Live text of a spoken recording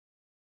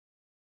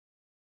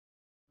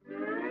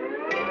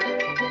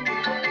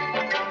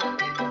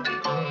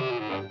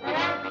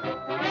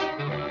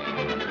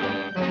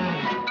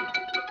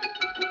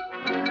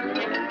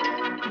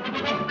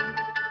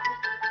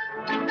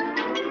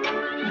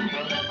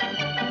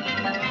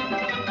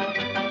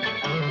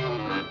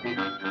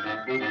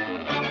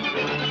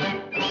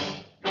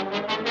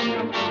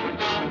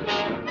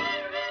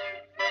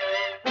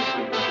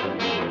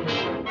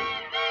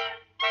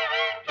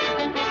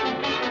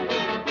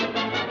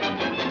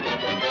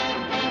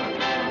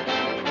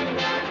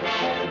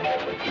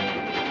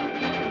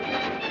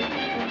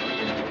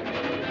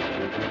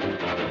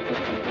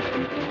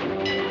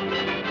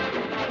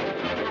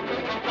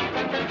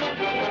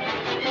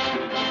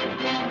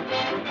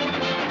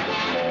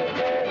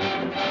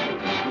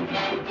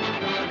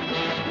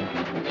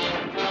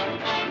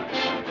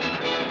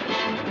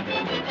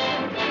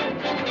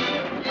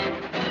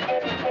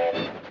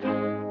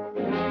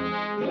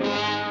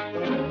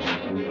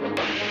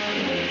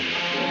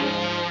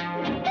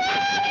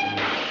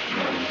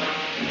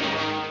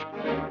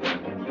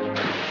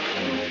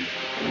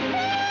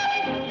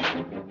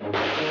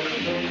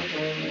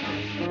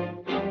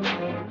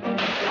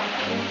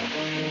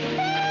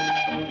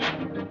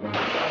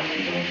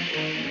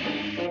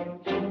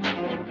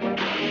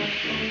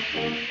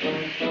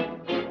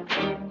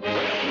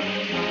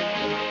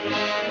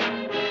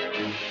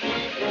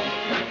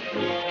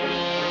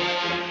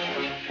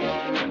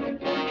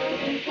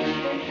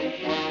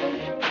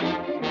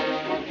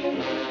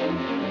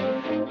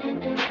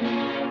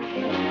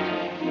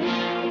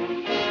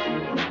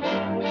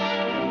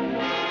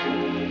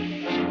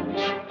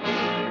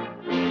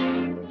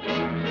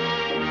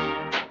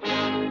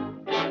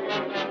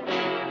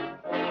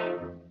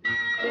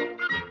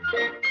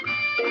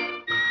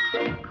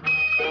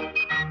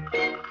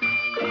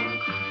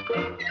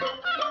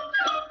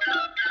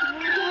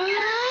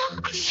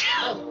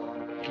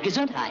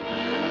Gesundheit.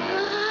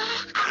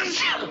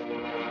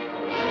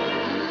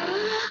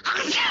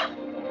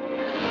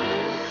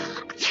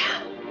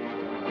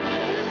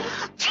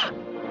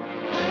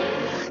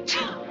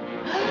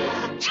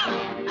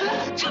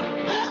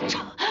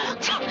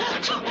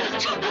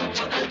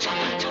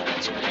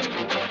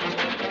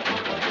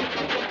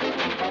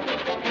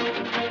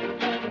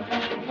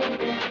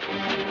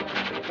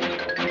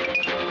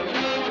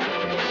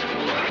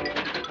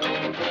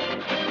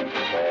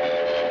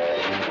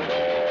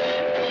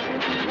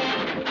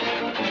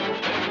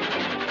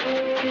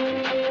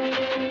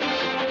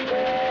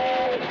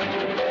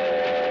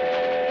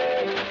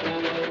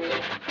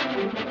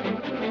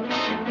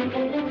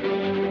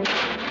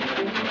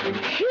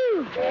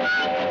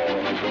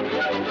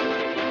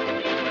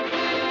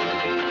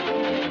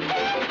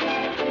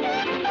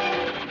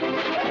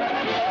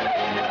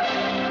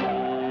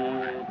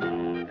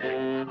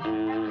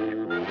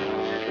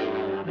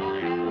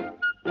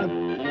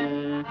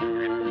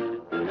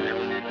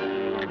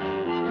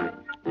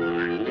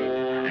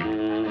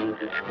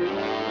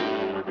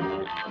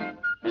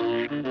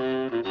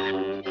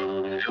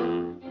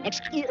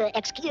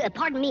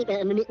 Pardon me,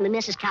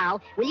 Mrs. Cow.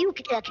 Will you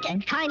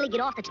kindly get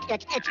off the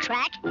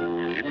track? Come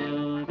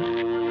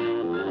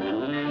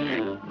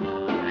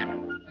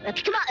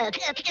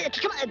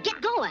on,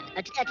 get going.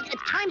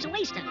 Time's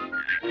wasting.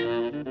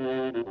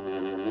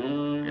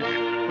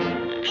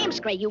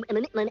 Amscray, you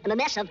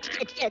mess of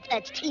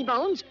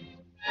T-bones.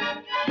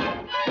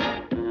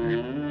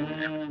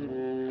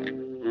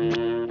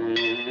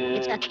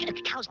 It's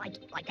cows like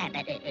that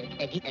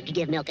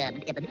give milk a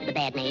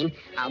bad name.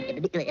 I'll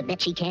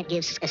bet she can't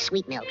give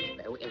sweet milk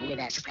with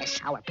a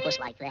sour puss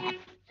like that.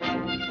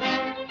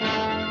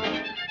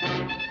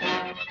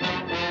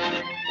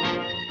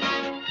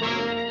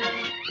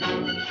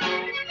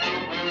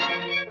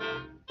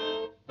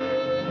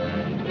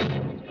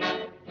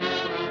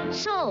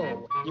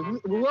 So,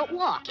 you won't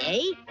walk,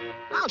 eh?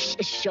 I'll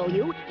show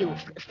you, you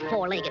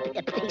four-legged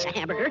piece of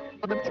hamburger.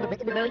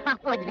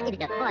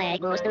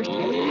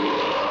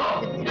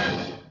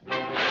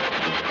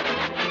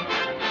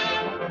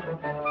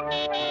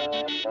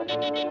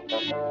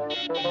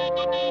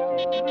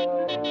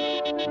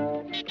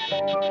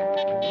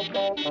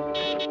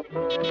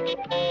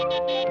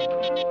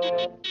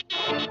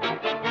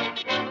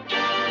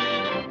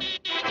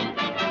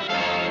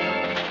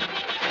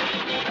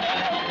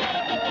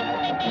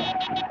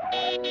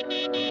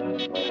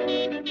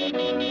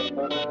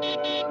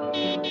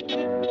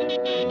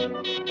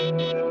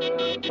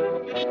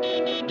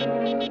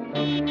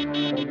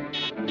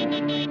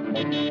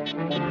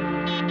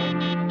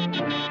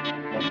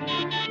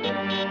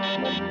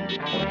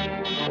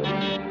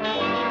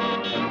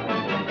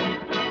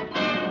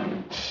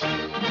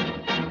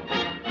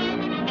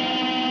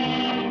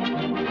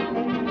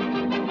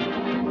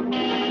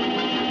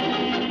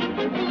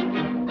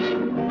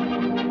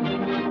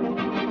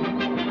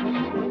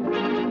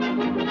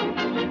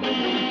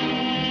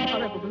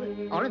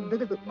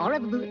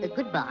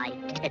 Goodbye,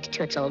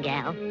 Toots, old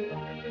gal.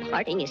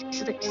 Parting is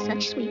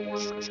such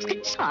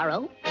sweet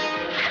sorrow.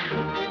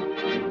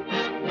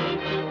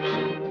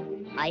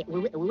 I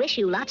wish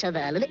you lots of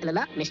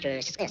luck,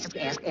 Mr.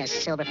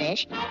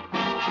 Silverfish.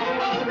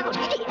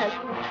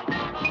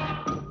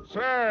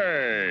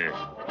 Say,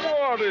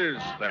 what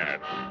is that?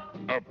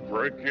 A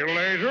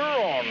percolator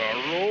on a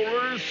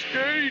roller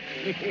skate?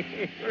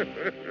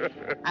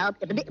 I'll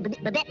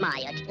bet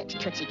my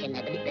Tootsie can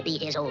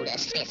beat his old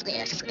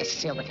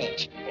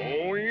Silverfish.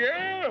 Oh,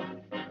 yeah?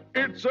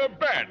 It's a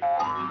bet.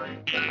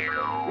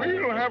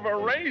 We'll have a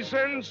race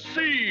and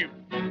see.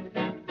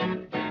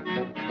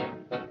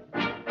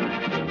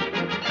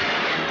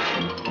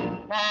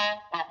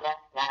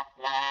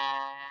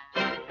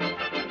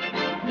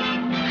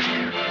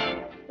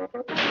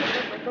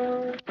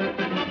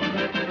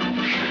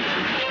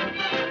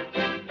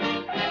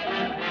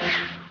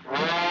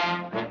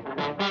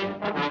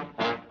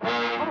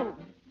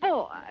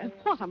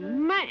 What a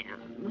man.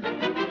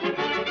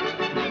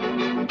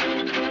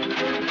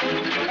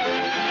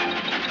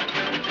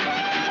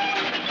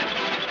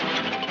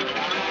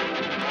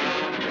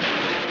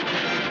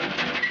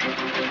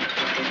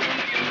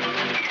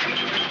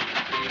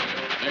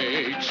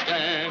 They'd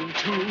stand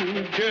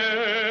together,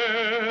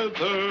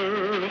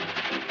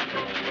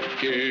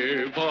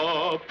 give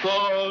up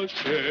the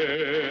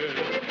shed.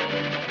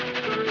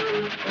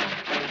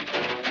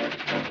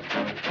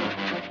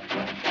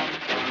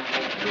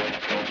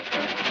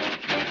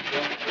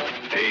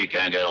 He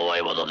can't get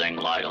away with a thing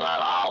like that,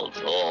 I'll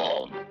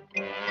show him.